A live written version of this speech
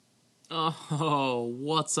Oh,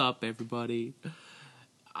 what's up, everybody?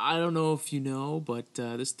 I don't know if you know, but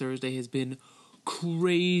this Thursday has been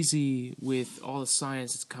crazy with all the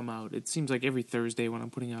science that's come out. It seems like every Thursday when I'm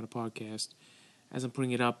putting out a podcast, as I'm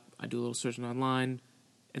putting it up, I do a little searching online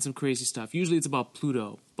and some crazy stuff. Usually it's about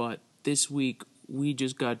Pluto, but this week we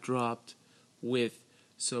just got dropped with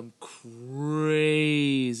some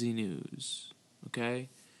crazy news. Okay?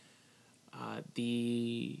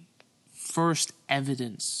 The first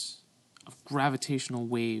evidence of gravitational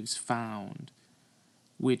waves found,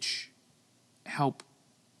 which help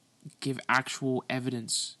give actual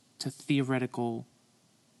evidence to theoretical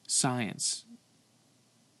science,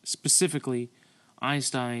 specifically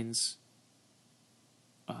Einstein's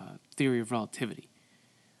theory of relativity.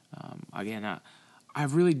 I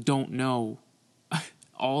really don't know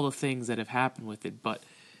all the things that have happened with it, but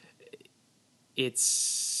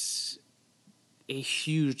it's a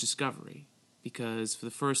huge discovery because for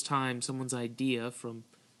the first time, someone's idea from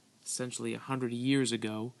essentially 100 years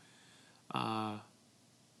ago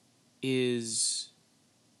is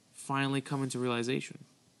finally coming to realization.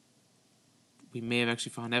 We may have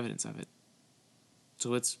actually found evidence of it.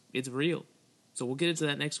 So it's real. So we'll get into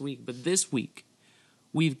that next week. But this week,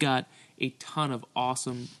 we've got a ton of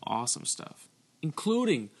awesome stuff,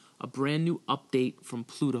 including a brand new update from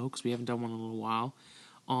Pluto, because we haven't done one in a little while,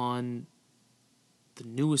 on the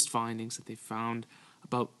newest findings that they found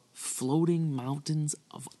about floating mountains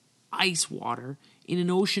of ice water in an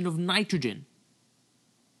ocean of nitrogen.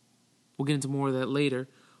 We'll get into more of that later.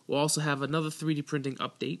 We'll also have another 3D printing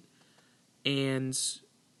update and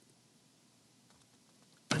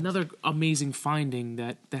another amazing finding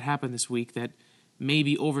that happened this week that may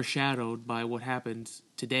be overshadowed by what happened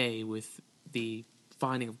today with the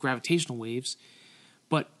finding of gravitational waves.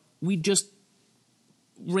 But we just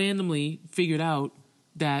randomly figured out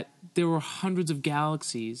that there were hundreds of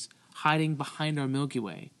galaxies hiding behind our Milky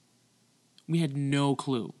Way. We had no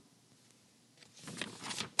clue.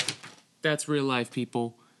 That's real life,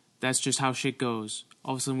 people. That's just how shit goes.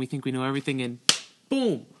 All of a sudden we think we know everything and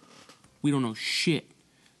boom, we don't know shit.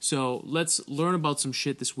 So let's learn about some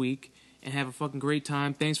shit this week and have a fucking great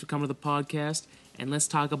time. Thanks for coming to the podcast, and let's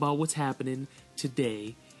talk about what's happening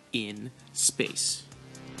today in space.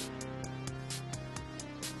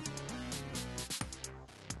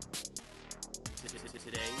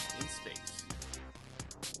 Today in space.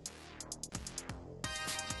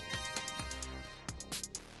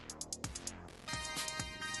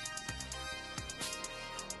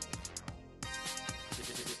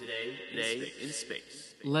 Today in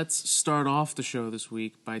space. Let's start off the show this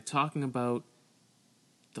week by talking about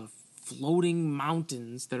the floating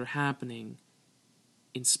mountains that are happening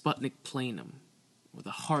in Sputnik Planum, or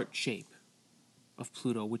the heart shape of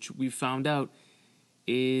Pluto, which we found out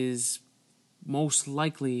is most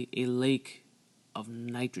likely a lake of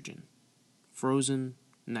nitrogen, frozen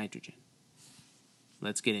nitrogen.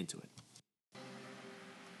 Let's get into it.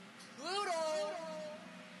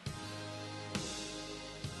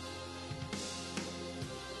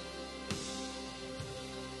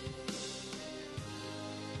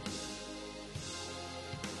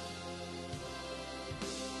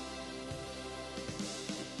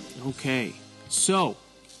 Okay, so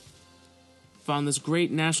found this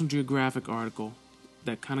great National Geographic article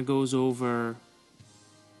that kind of goes over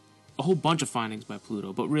a whole bunch of findings by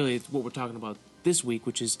Pluto, but really it's what we're talking about this week,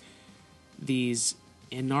 which is these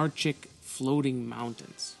anarchic floating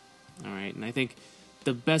mountains. All right, and I think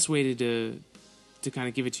the best way to kind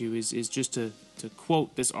of give it to you is just to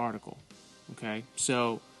quote this article. Okay,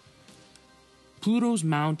 so Pluto's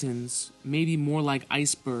mountains may be more like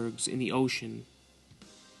icebergs in the ocean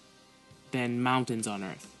than mountains on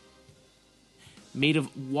Earth. Made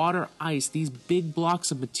of water ice, these big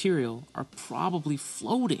blocks of material are probably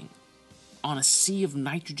floating on a sea of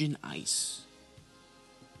nitrogen ice.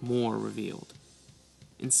 More revealed.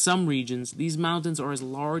 In some regions, these mountains are as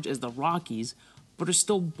large as the Rockies, but are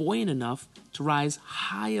still buoyant enough to rise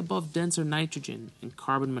high above denser nitrogen and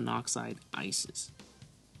carbon monoxide ices.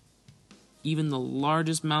 Even the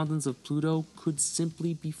largest mountains of Pluto could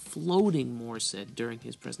simply be floating, Moore said during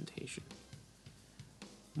his presentation.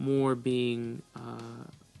 Moore being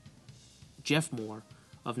Jeff Moore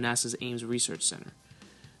of NASA's Ames Research Center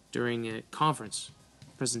during a conference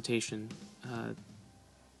presentation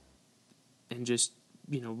and just,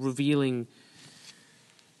 revealing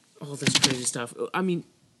all this crazy stuff. I mean,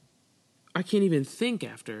 I can't even think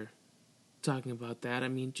after talking about that.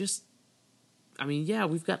 Yeah,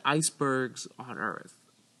 we've got icebergs on Earth,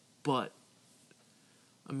 but,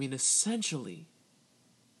 essentially,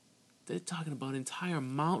 they're talking about entire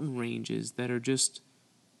mountain ranges that are just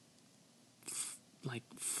like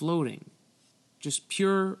floating, just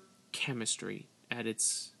pure chemistry at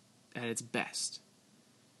its best.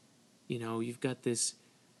 You know, you've got this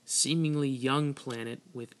seemingly young planet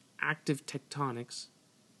with active tectonics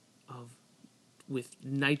with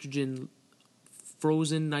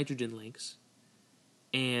frozen nitrogen links,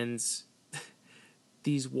 and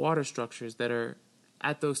these water structures that are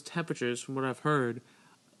at those temperatures, from what I've heard,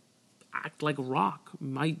 act like rock,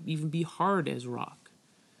 might even be hard as rock.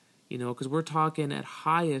 You know, because we're talking at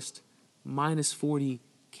highest minus 40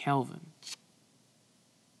 Kelvin.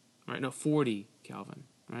 Right? No, 40 Kelvin,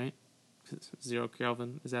 right? 0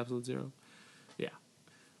 Kelvin is absolute zero. Yeah.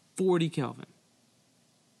 40 Kelvin.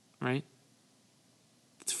 Right?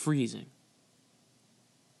 It's freezing.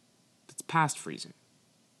 It's past freezing.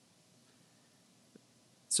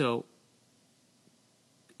 So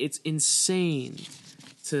it's insane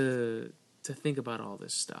to think about all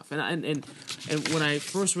this stuff. And when I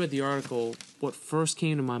first read the article, what first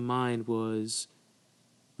came to my mind was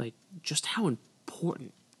like just how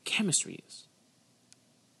important chemistry is.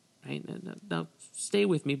 Right? Now stay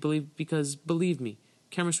with me, because believe me,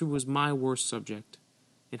 chemistry was my worst subject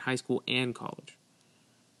in high school and college.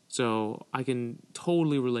 So I can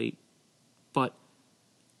totally relate. But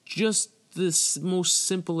just this most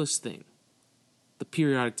simplest thing, the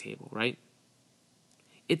periodic table, right?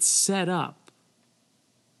 It's set up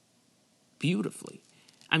beautifully.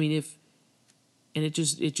 I mean, it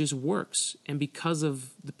just works. And because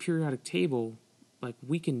of the periodic table, like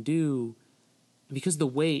we can do, because the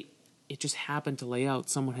way it just happened to lay out,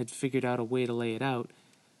 someone had figured out a way to lay it out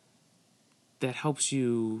that helps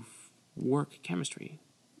you work chemistry.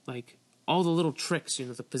 Like all the little tricks, you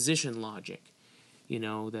know, the position logic, you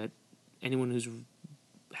know, that anyone who's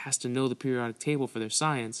has to know the periodic table for their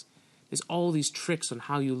science, there's all these tricks on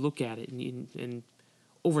how you look at it, and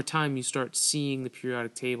over time you start seeing the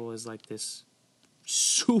periodic table as like this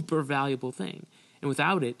super valuable thing. And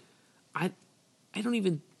without it, I don't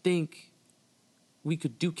even think we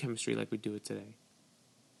could do chemistry like we do it today.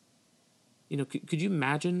 You know, could you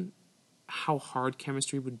imagine how hard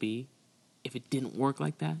chemistry would be if it didn't work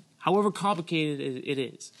like that? However complicated it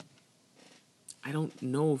is. I don't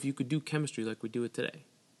know if you could do chemistry like we do it today.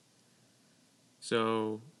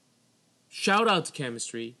 So, shout out to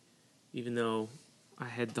chemistry, even though I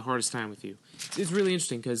had the hardest time with you. It's really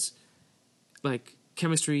interesting because, like,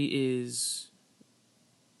 chemistry is,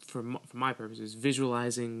 for my purposes,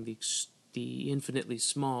 visualizing the infinitely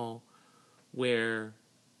small, where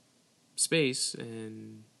space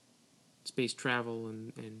and space travel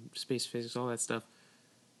and space physics, all that stuff,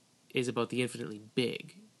 is about the infinitely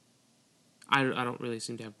big. I don't really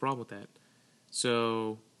seem to have a problem with that.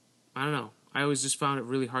 So, I don't know. I always just found it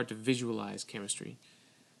really hard to visualize chemistry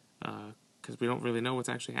because we don't really know what's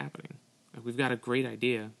actually happening. Like, we've got a great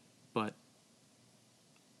idea, but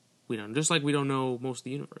we don't. Just like we don't know most of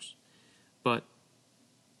the universe. But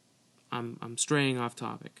I'm straying off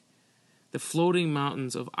topic. The floating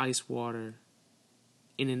mountains of ice water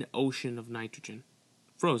in an ocean of nitrogen.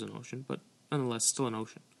 Frozen ocean, but nonetheless still an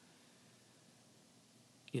ocean.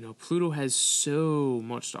 You know, Pluto has so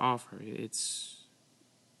much to offer. It's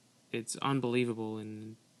unbelievable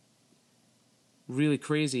and really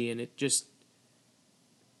crazy, and it just,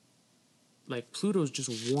 like, Pluto's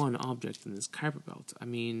just one object in this Kuiper Belt. I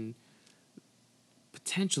mean,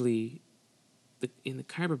 potentially, in the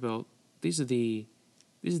Kuiper Belt, these are the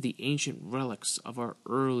ancient relics of our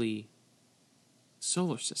early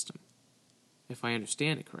solar system, if I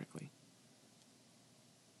understand it correctly.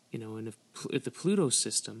 You know, and if the Pluto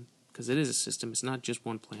system, because it is a system, it's not just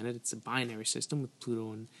one planet, it's a binary system with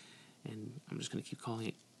Pluto and I'm just going to keep calling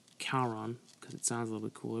it Charon, because it sounds a little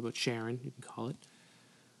bit cooler, but Charon, you can call it.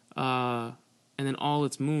 And then all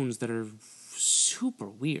its moons that are super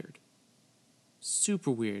weird.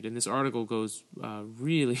 Super weird. And this article goes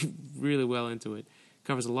really, really well into it.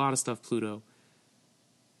 Covers a lot of stuff, Pluto.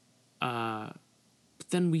 But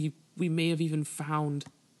then we may have even found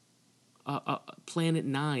Planet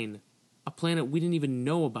 9, a planet we didn't even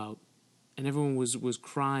know about, and everyone was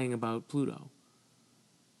crying about Pluto.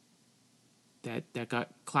 That got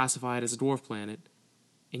classified as a dwarf planet,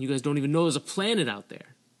 and you guys don't even know there's a planet out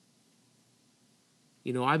there.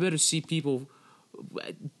 You know, I better see people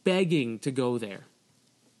begging to go there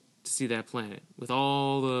to see that planet with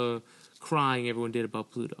all the crying everyone did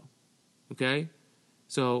about Pluto. Okay?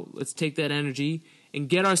 So let's take that energy and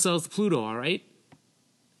get ourselves to Pluto, all right?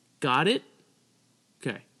 Got it?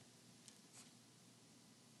 Okay.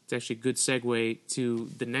 It's actually a good segue to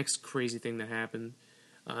the next crazy thing that happened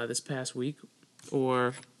this past week,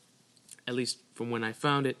 or at least from when I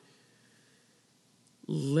found it.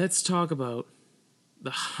 Let's talk about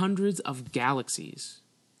the hundreds of galaxies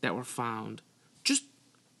that were found just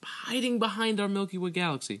hiding behind our Milky Way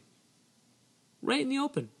galaxy. Right in the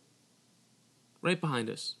open. Right behind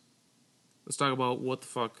us. Let's talk about what the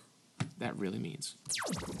fuck that really means.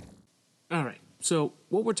 Alright, so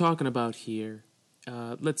what we're talking about here,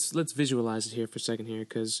 let's visualize it here for a second here,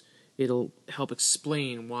 because it'll help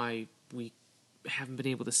explain why we haven't been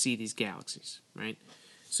able to see these galaxies, right?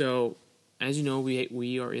 So, as you know,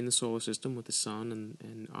 we are in the solar system with the sun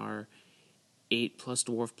and our 8 plus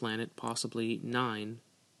dwarf planet, possibly 9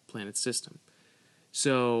 planet system.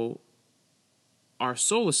 So, our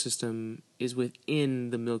solar system is within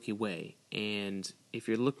the Milky Way, and if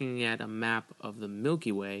you're looking at a map of the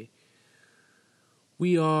Milky Way,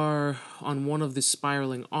 we are on one of the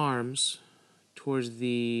spiraling arms towards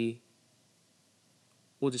the,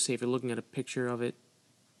 we'll just say if you're looking at a picture of it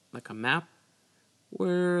like a map,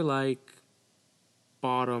 we're like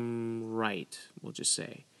bottom right, we'll just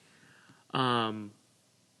say.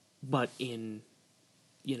 But in,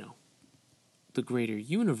 the greater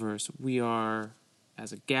universe, we are,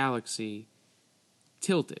 as a galaxy,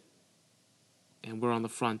 tilted. And we're on the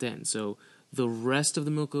front end. So the rest of the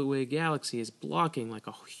Milky Way galaxy is blocking like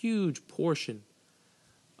a huge portion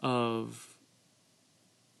of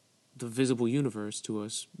the visible universe to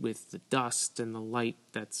us with the dust and the light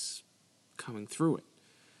that's coming through it.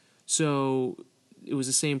 So it was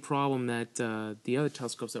the same problem that the other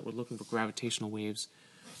telescopes that were looking for gravitational waves,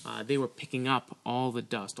 they were picking up all the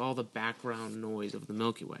dust, all the background noise of the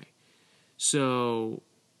Milky Way. So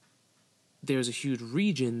there's a huge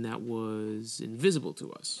region that was invisible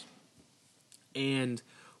to us. And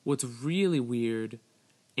what's really weird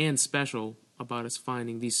and special about us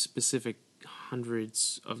finding these specific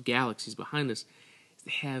hundreds of galaxies behind us is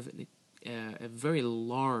they have a very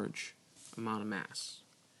large amount of mass.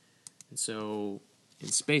 And so in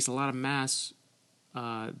space, a lot of mass,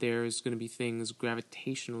 there's going to be things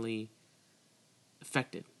gravitationally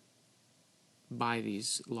affected by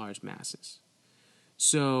these large masses.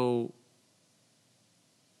 So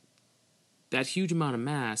that huge amount of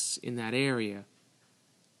mass in that area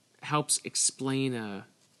helps explain a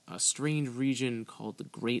strange region called the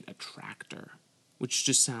Great Attractor, which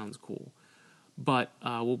just sounds cool. But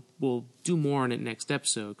we'll do more on it next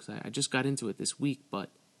episode, because I just got into it this week. But,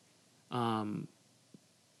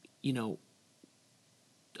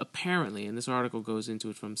 apparently, and this article goes into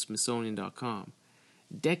it from Smithsonian.com,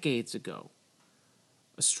 decades ago,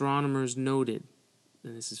 astronomers noted,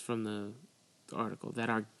 and this is from the article, that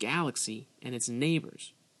our galaxy and its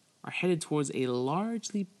neighbors are headed towards a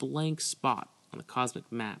largely blank spot on the cosmic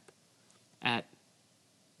map at,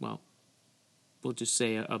 well, we'll just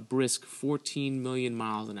say a brisk 14 million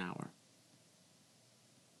miles an hour.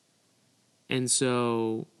 And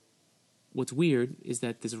so what's weird is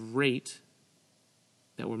that this rate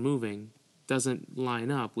that we're moving doesn't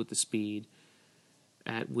line up with the speed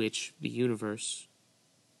at which the universe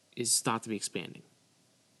is thought to be expanding.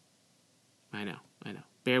 I know.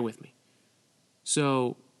 Bear with me.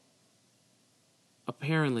 So,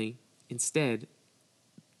 apparently, instead,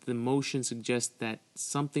 the motion suggests that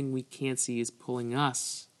something we can't see is pulling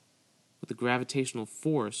us with the gravitational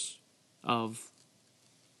force of,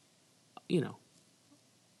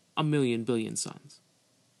 a million billion suns.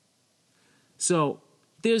 So,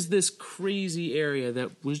 there's this crazy area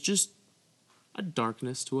that was just a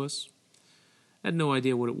darkness to us. Had no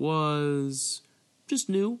idea what it was. Just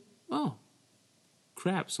knew, oh,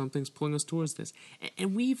 crap, something's pulling us towards this.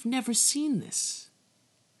 And we've never seen this.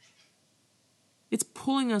 It's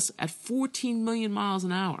pulling us at 14 million miles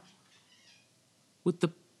an hour with the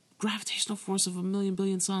gravitational force of a million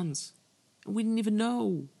billion suns. And we didn't even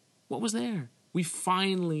know what was there. We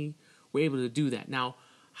finally were able to do that. Now,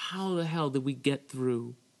 how the hell did we get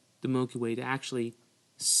through the Milky Way to actually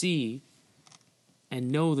see and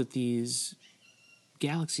know that these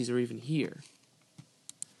galaxies are even here?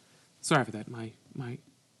 Sorry for that. My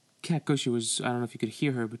cat Gushy was, I don't know if you could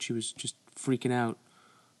hear her, but she was just freaking out.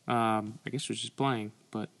 I guess she was just playing,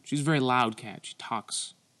 but she's a very loud cat. She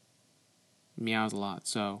talks, meows a lot,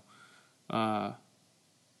 so,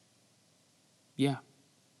 yeah.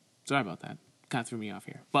 Sorry about that. Kind of threw me off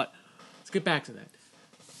here. But let's get back to that.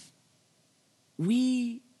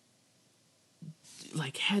 We,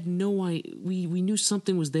 had no idea. We knew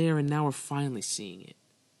something was there, and now we're finally seeing it.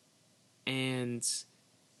 And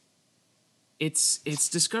it's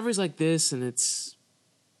discoveries like this, and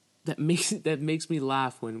that makes me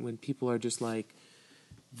laugh when people are just like,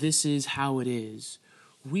 this is how it is.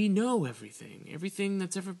 We know everything. Everything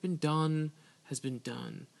that's ever been done has been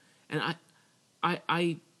done. And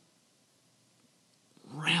I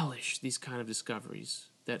relish these kind of discoveries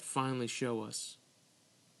that finally show us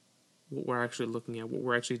what we're actually looking at, what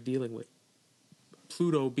we're actually dealing with.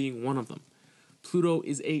 Pluto being one of them. Pluto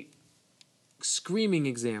is a screaming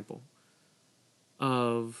example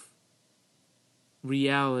of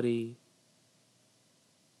reality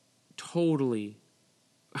totally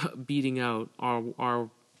beating out our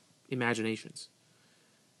imaginations.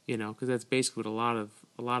 You know, because that's basically what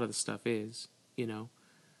a lot of the stuff is. You know,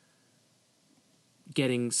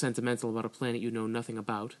 getting sentimental about a planet you know nothing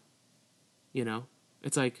about. You know,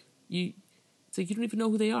 it's like you don't even know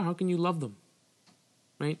who they are. How can you love them,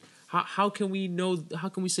 right? How can we know? How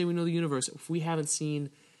can we say we know the universe if we haven't seen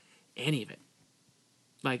any of it?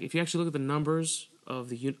 Like, if you actually look at the numbers of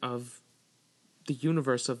the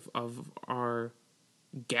universe of our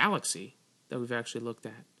galaxy that we've actually looked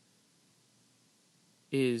at,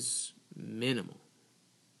 is minimal.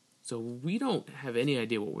 So we don't have any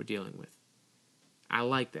idea what we're dealing with. I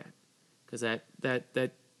like that, because that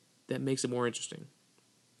makes it more interesting.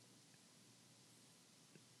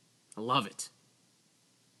 I love it.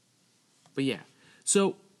 But yeah,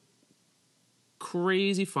 so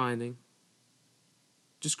crazy finding,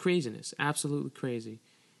 just craziness, absolutely crazy,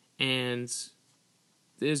 and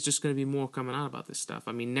there's just going to be more coming out about this stuff.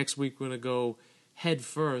 I mean, next week we're going to go head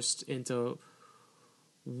first into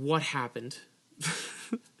what happened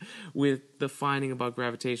with the finding about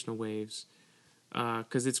gravitational waves,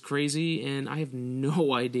 because it's crazy and I have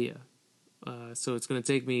no idea. So it's going to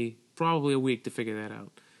take me probably a week to figure that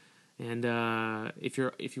out. And if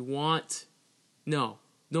you want, no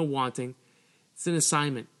wanting, it's an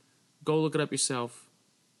assignment. Go look it up yourself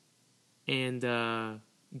and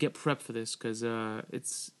get prepped for this, because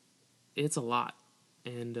it's a lot,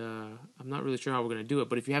 and I'm not really sure how we're going to do it.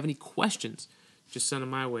 But if you have any questions, just send them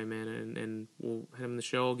my way, man, and we'll have them in the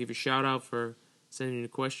show. I'll give you a shout out for sending in a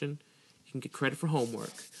question. You can get credit for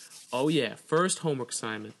homework. Oh yeah, first homework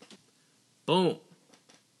assignment. Boom.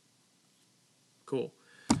 Cool.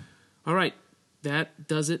 All right, that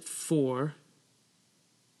does it for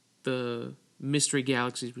the mystery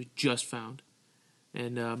galaxies we just found,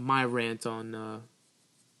 and my rant on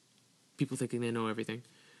people thinking they know everything.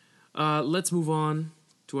 Let's move on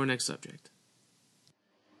to our next subject.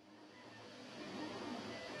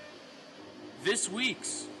 This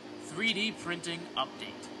week's 3D printing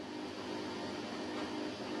update.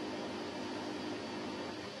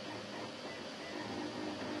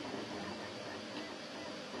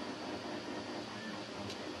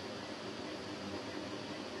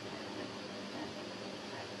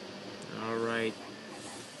 All right.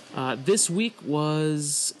 This week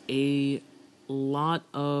was a lot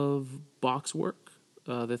of box work.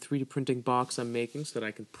 The 3D printing box I'm making so that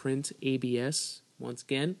I can print ABS once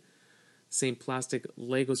again. Same plastic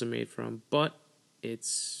Legos are made from, but it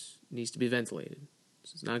needs to be ventilated.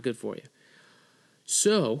 So it's not good for you.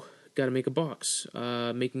 So, got to make a box.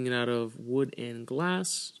 Making it out of wood and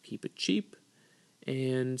glass, keep it cheap,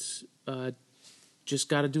 and just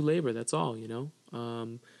got to do labor. That's all, you know.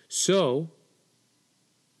 So,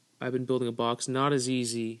 I've been building a box. Not as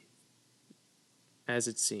easy as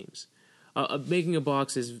it seems. Making a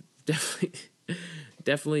box is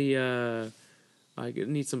definitely. I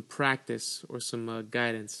need some practice or some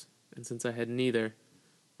guidance, and since I had neither,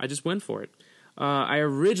 I just went for it. I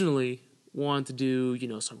originally wanted to do, you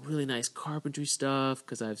know, some really nice carpentry stuff,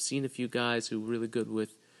 because I've seen a few guys who are really good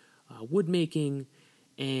with wood making,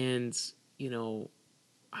 and, you know,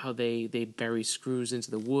 how they bury screws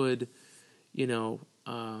into the wood, you know,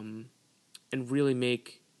 and really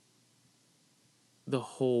make the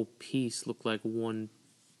whole piece look like one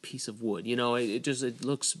piece of wood. You know, it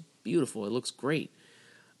looks beautiful. It looks great.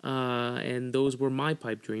 And those were my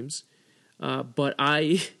pipe dreams. But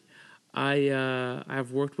I've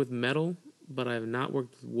worked with metal, but I have not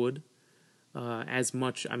worked with wood as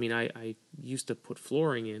much. I mean, I used to put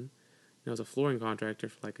flooring in. I was a flooring contractor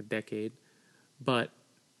for like a decade, but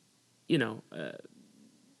you know,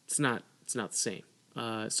 it's not the same.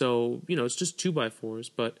 So you know, it's just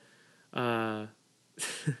 2x4s, but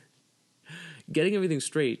getting everything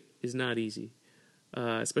straight is not easy,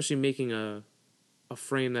 especially making a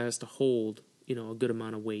frame that has to hold, you know, a good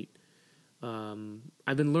amount of weight.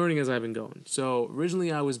 I've been learning as I've been going. So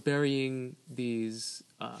originally I was burying these,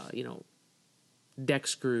 you know, deck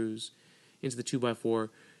screws into the 2x4,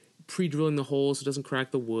 pre-drilling the hole so it doesn't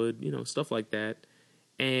crack the wood, you know, stuff like that.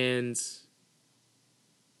 And,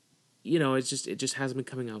 you know, it just hasn't been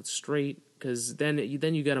coming out straight, because then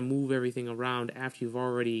you got to move everything around after you've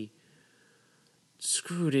already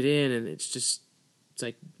screwed it in, and it's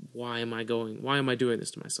like, why am I doing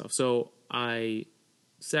this to myself? So I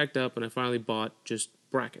sacked up and I finally bought just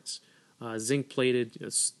brackets, zinc plated,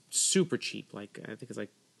 super cheap. Like, I think it's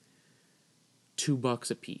like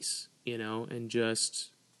 $2 a piece. and just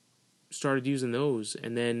started using those.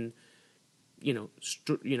 And then,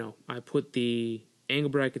 I put the angle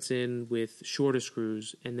brackets in with shorter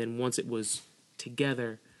screws, and then once it was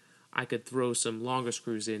together, I could throw some longer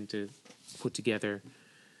screws in to put together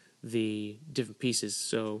the different pieces.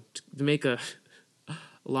 So to make a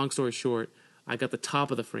long story short, I got the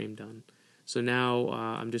top of the frame done. So now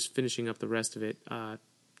I'm just finishing up the rest of it.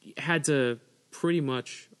 Had to pretty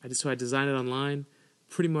much, so I designed it online,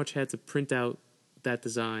 pretty much had to print out that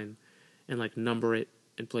design and like number it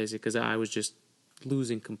and place it because I was just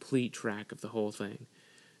losing complete track of the whole thing.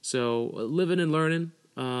 So living and learning,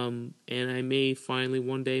 and I may finally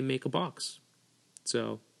one day make a box.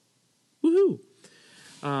 So, woohoo!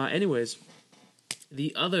 Anyways,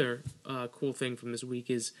 the other cool thing from this week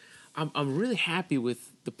is I'm really happy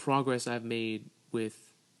with the progress I've made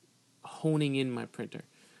with honing in my printer.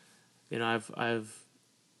 I've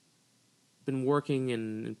been working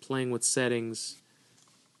and playing with settings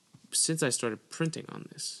since I started printing on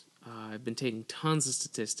this. I've been taking tons of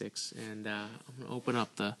statistics, and I'm going to open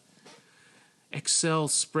up the Excel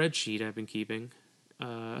spreadsheet I've been keeping,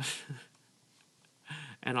 and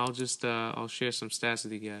I'll just I'll share some stats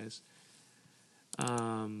with you guys.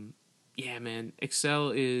 Yeah, man,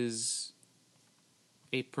 Excel is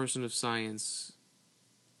a person of science,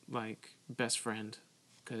 like, best friend,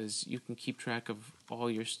 because you can keep track of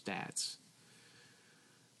all your stats.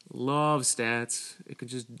 Love stats. It can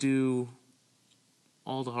just do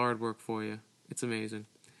all the hard work for you. It's amazing.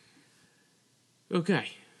 Okay,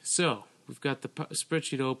 so we've got the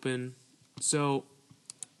spreadsheet open. So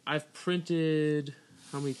I've printed,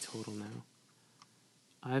 how many total now?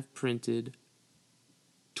 I've printed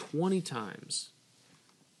 20 times.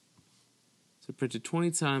 So I printed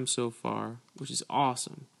 20 times so far, which is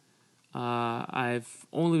awesome. I've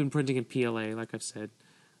only been printing in PLA, like I've said.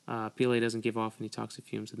 PLA doesn't give off any toxic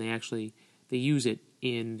fumes, and they use it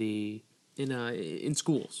in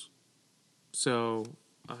schools. So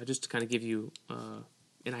just to kind of give you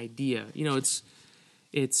an idea,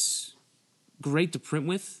 it's great to print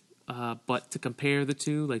with, but to compare the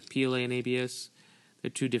two, like PLA and ABS, they're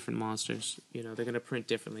two different monsters. They're going to print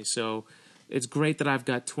differently. So it's great that I've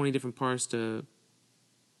got 20 different parts to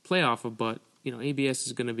play off of, but ABS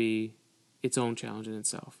is going to be its own challenge in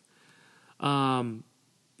itself.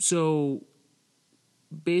 So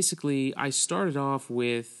basically, I started off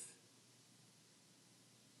with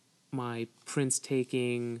my prints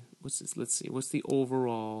taking, what's this? Let's see, what's the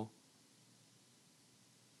overall?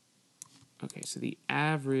 Okay, so the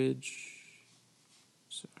average,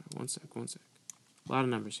 sorry, one sec. A lot of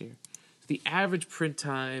numbers here. So the average print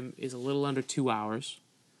time is a little under 2 hours,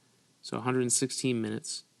 so 116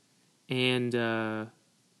 minutes. And,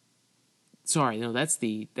 sorry, no, that's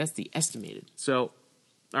the estimated. So,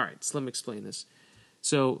 all right, so let me explain this.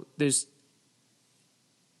 So there's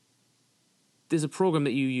a program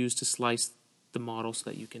that you use to slice the model so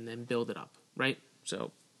that you can then build it up, right?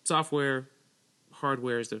 So software,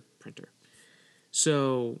 hardware is the printer.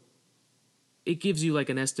 So it gives you like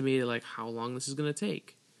an estimated like how long this is going to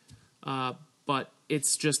take. But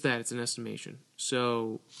it's just that, it's an estimation.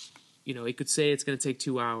 So, it could say it's going to take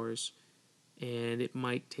 2 hours, and it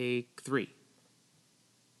might take 3.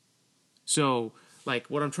 So, like,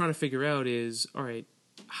 what I'm trying to figure out is, all right,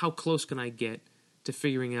 how close can I get to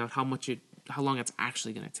figuring out how long it's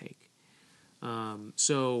actually going to take?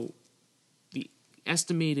 So, the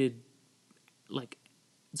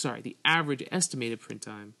average estimated print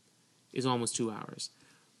time is almost 2 hours,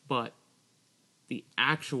 but the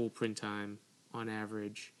actual print time on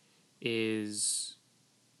average is,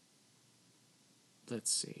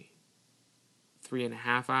 let's see,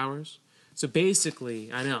 3.5 hours. So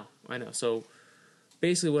basically, I know. So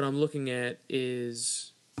basically what I'm looking at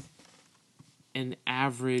is an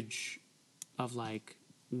average of like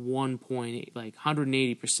 1.8, like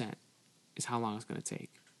 180% is how long it's going to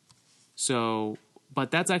take. So,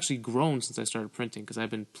 but that's actually grown since I started printing because I've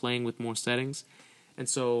been playing with more settings. And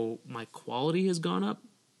so my quality has gone up,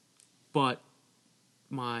 but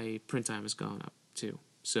my print time has gone up too.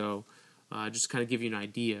 So just to kind of give you an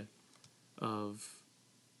idea of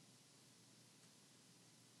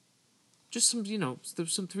just some,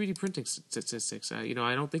 some 3D printing statistics. I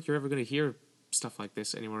don't think you're ever going to hear stuff like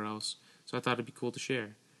this anywhere else. So I thought it'd be cool to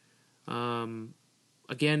share. Again,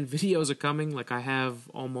 videos are coming. Like, I have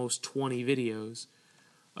almost 20 videos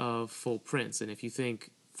of full prints. And if you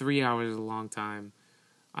think 3 hours is a long time,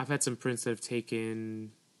 I've had some prints that have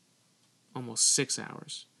taken almost 6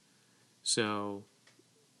 hours. So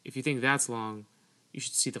if you think that's long, you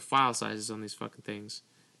should see the file sizes on these fucking things.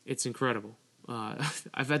 It's incredible.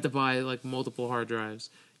 I've had to buy like multiple hard drives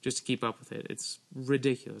just to keep up with it. It's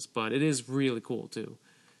ridiculous, but it is really cool too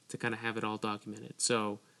to kind of have it all documented.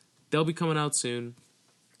 So they'll be coming out soon.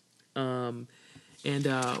 And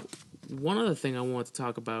one other thing I want to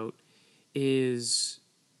talk about is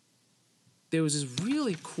there was this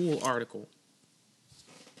really cool article,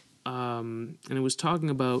 and it was talking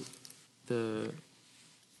about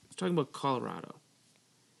Colorado,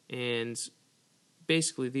 and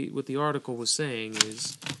basically what the article was saying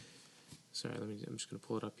is, I'm just going to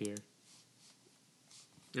pull it up here.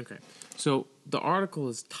 Okay, so the article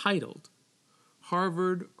is titled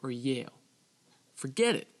 "Harvard or Yale?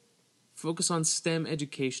 Forget it. Focus on STEM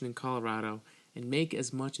education in Colorado and make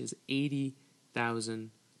as much as $80,000."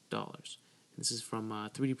 This is from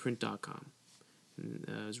 3dprint.com. And,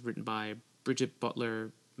 it was written by Bridget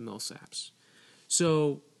Butler Millsaps.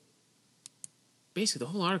 So basically,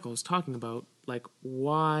 the whole article is talking about like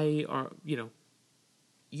why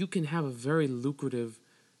you can have a very lucrative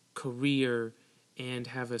career and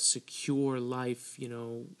have a secure life,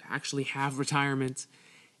 actually have retirement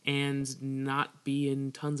and not be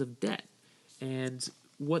in tons of debt. And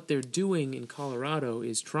what they're doing in Colorado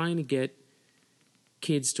is trying to get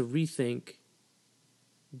kids to rethink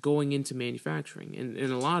going into manufacturing. And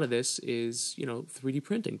a lot of this is, 3D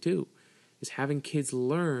printing too, is having kids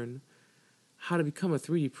learn how to become a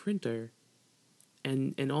 3D printer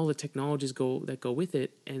and all the technologies that go with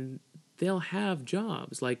it, and they'll have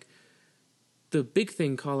jobs. Like the big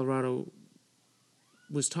thing Colorado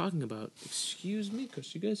was talking about. Excuse me,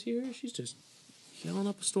 because you guys hear her? She's just yelling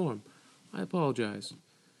up a storm. I apologize.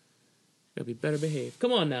 Gotta be better behaved.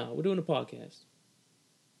 Come on now, we're doing a podcast.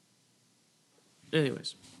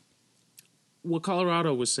 Anyways, what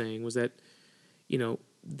Colorado was saying was that,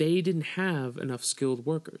 they didn't have enough skilled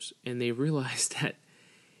workers, and they realized that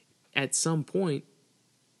at some point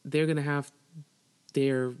they won't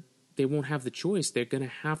have the choice. They're going to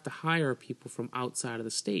have to hire people from outside of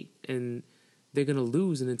the state, and they're going to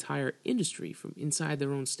lose an entire industry from inside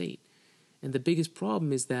their own state. And the biggest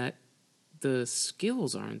problem is that the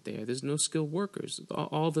skills aren't there. There's no skilled workers.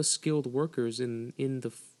 All the skilled workers in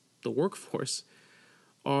the workforce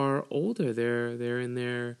are older. They're in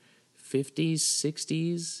their 50s,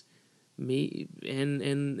 60s,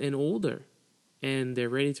 and older. And they're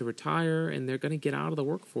ready to retire, and they're going to get out of the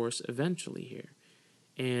workforce eventually here.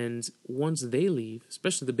 And once they leave,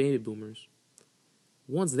 especially the baby boomers,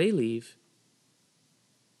 once they leave,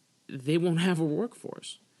 they won't have a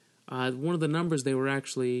workforce. One of the numbers they were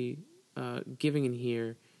actually giving in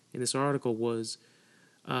here in this article was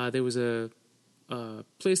there was a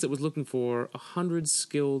place that was looking for 100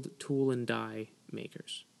 skilled tool and die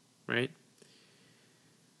makers, right?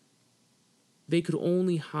 They could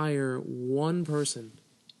only hire one person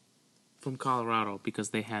from Colorado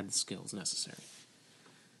because they had the skills necessary.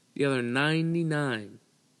 The other 99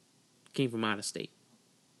 came from out of state.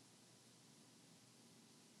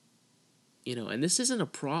 And this isn't a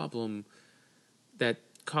problem that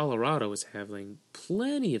Colorado is having.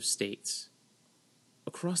 Plenty of states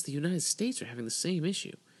across the United States are having the same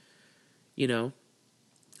issue.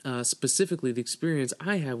 Specifically, the experience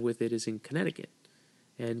I have with it is in Connecticut.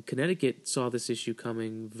 And Connecticut saw this issue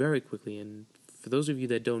coming very quickly. And for those of you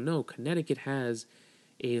that don't know, Connecticut has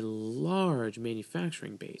a large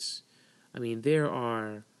manufacturing base. I mean, there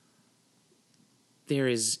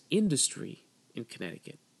is industry in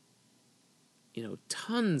Connecticut.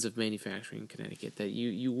 Tons of manufacturing in Connecticut that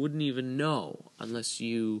you wouldn't even know unless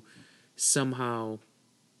you somehow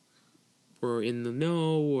were in the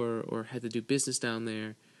know or had to do business down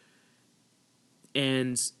there.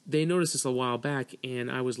 And they noticed this a while back,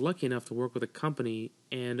 and I was lucky enough to work with a company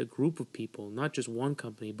and a group of people, not just one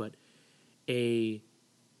company, but an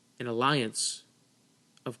alliance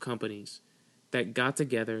of companies that got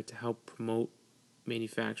together to help promote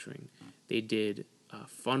manufacturing. They did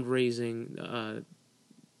fundraising,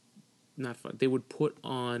 they would put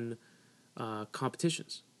on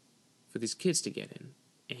competitions for these kids to get in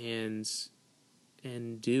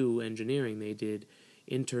and do engineering. They did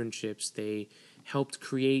internships. They helped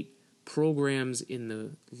create programs in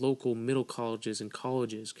the local middle colleges and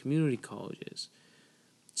colleges, community colleges,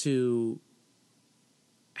 to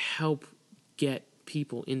help get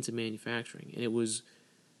people into manufacturing. And it was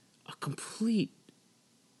a complete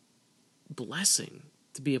blessing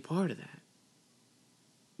to be a part of that.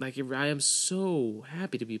 I am so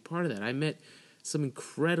happy to be a part of that. I met some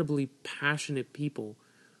incredibly passionate people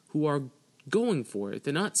who are going for it.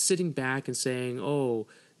 They're not sitting back and saying, oh,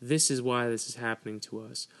 this is why this is happening to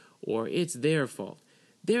us, or it's their fault.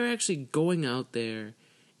 They're actually going out there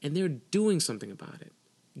and they're doing something about it.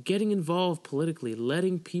 Getting involved politically,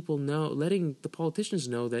 letting people know, letting the politicians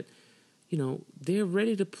know that, they're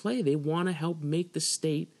ready to play. They want to help make the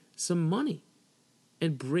state some money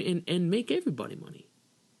and make everybody money.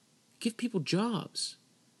 Give people jobs.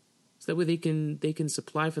 So that way they can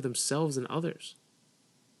supply for themselves and others.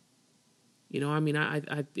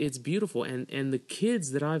 I it's beautiful. And the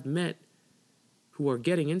kids that I've met who are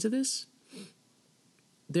getting into this,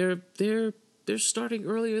 they're starting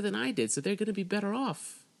earlier than I did, so they're going to be better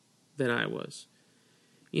off than I was.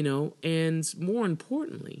 And more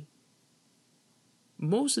importantly,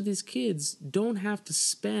 most of these kids don't have to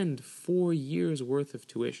spend 4 years worth of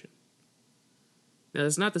tuition. Now,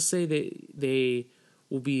 that's not to say that they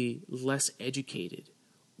will be less educated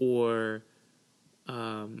or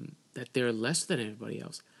that they're less than everybody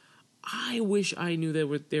else. I wish I knew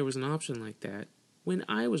there was an option like that when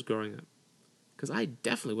I was growing up, because I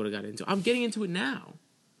definitely would have got into it. I'm getting into it now.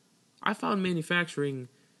 I found manufacturing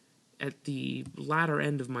at the latter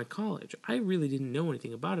end of my college. I really didn't know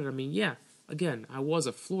anything about it. I mean, yeah, again, I was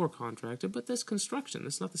a floor contractor, but that's construction.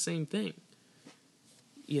 That's not the same thing.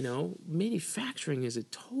 Manufacturing is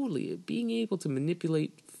being able to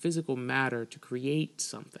manipulate physical matter to create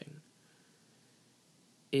something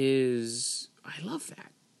I love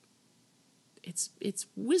that. It's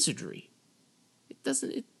wizardry.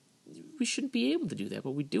 We shouldn't be able to do that,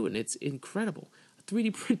 but we do it, and it's incredible. A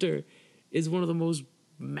 3D printer is one of the most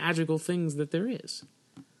magical things that there is.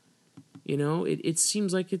 It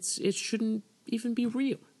seems like it shouldn't even be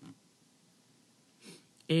real.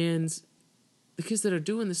 And the kids that are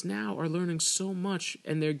doing this now are learning so much,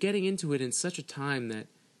 and they're getting into it in such a time that,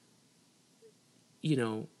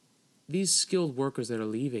 these skilled workers that are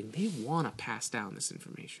leaving, they want to pass down this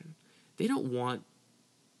information. They don't want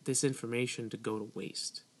this information to go to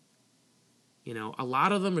waste. A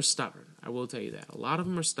lot of them are stubborn. I will tell you that. A lot of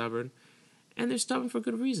them are stubborn, and they're stubborn for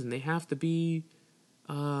good reason. They have to be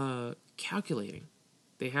calculating.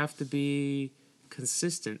 They have to be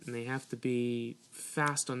consistent, and they have to be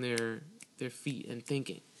fast on their feet and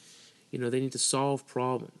thinking. They need to solve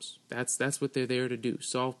problems. That's what they're there to do.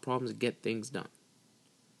 Solve problems and get things done.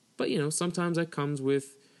 But, sometimes that comes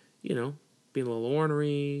with, being a little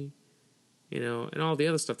ornery, and all the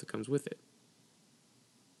other stuff that comes with it.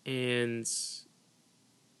 And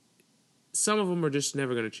some of them are just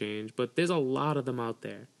never going to change, but there's a lot of them out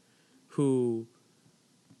there who,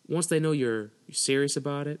 once they know you're serious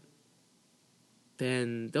about it,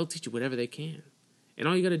 then they'll teach you whatever they can. And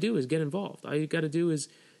all you got to do is get involved. All you got to do is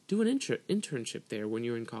do an internship there when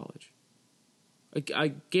you're in college. I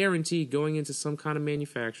guarantee going into some kind of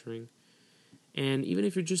manufacturing, and even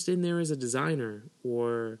if you're just in there as a designer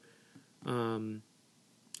or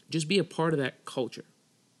just be a part of that culture.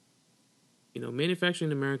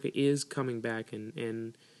 Manufacturing in America is coming back,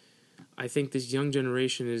 and I think this young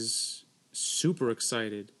generation is super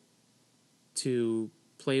excited to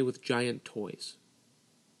play with giant toys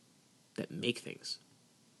that make things.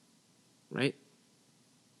 Right?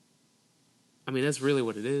 I mean, that's really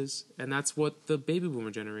what it is, and that's what the baby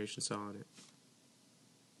boomer generation saw in it.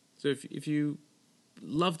 So if you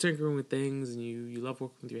love tinkering with things and you love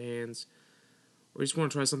working with your hands, or you just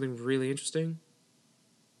want to try something really interesting,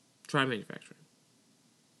 try manufacturing.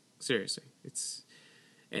 Seriously,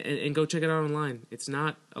 and go check it out online. It's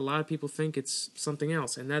not, a lot of people think it's something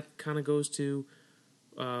else, and that kind of goes to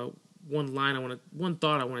one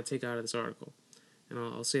thought I want to take out of this article, and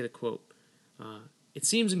I'll say the quote. It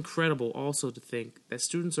seems incredible also to think that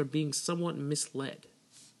students are being somewhat misled.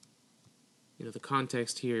 The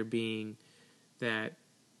context here being that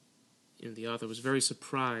the author was very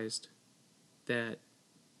surprised that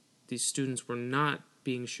these students were not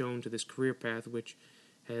being shown to this career path, which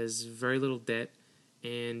has very little debt,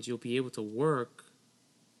 and you'll be able to work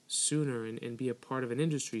sooner and be a part of an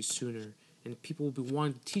industry sooner, and people will be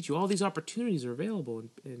wanting to teach you. All these opportunities are available,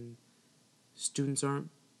 and students aren't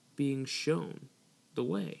being shown the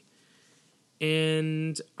way.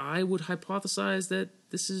 And I would hypothesize that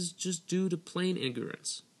this is just due to plain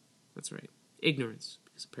ignorance. That's right, ignorance,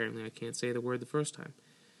 because apparently I can't say the word the first time.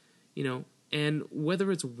 And whether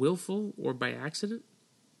it's willful or by accident,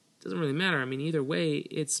 doesn't really matter. I mean, either way,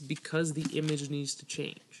 it's because the image needs to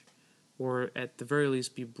change, or at the very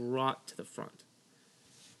least be brought to the front.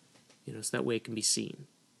 So that way it can be seen.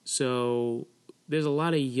 So there's a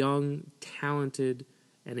lot of young, talented,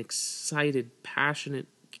 and excited, passionate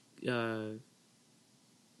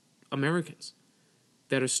Americans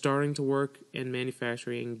that are starting to work in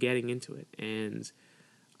manufacturing and getting into it. And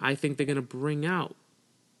I think they're going to bring out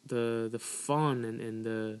the fun and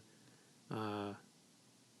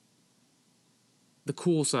the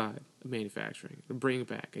cool side of manufacturing. Bring it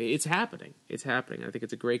back. It's happening. I think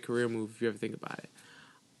it's a great career move if you ever think about it.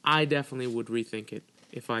 I definitely would rethink it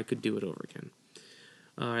if I could do it over again.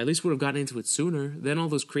 I at least would have gotten into it sooner. Then all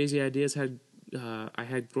those crazy ideas I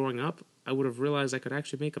had growing up, I would have realized I could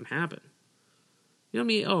actually make them happen. You know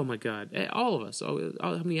what I mean? Oh my God, all of us.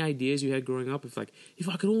 How many ideas you had growing up? If I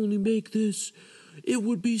could only make this, it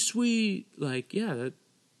would be sweet. Like, yeah,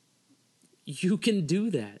 you can do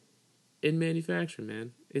that in manufacturing,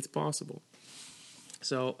 man. It's possible.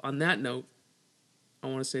 So on that note, I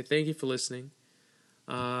want to say thank you for listening.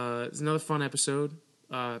 It's another fun episode.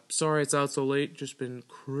 Sorry it's out so late. Just been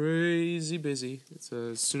crazy busy. It's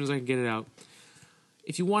as soon as I can get it out.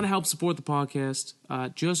 If you want to help support the podcast,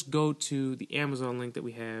 just go to the Amazon link that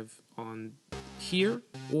we have on here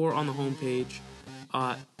or on the homepage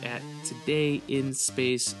at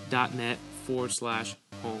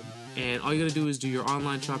todayinspace.net/home. And all you got to do is do your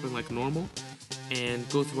online shopping like normal and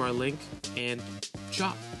go through our link and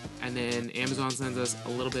shop. And then Amazon sends us a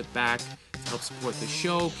little bit back to help support the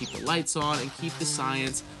show, keep the lights on, and keep the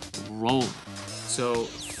science rolling. So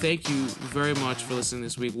thank you very much for listening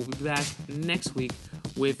this week. We'll be back next week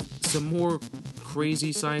with some more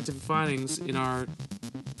crazy scientific findings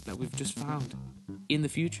that we've just found in the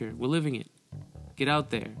future. We're living it. Get out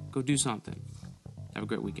there. Go do something. Have a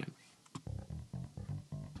great weekend.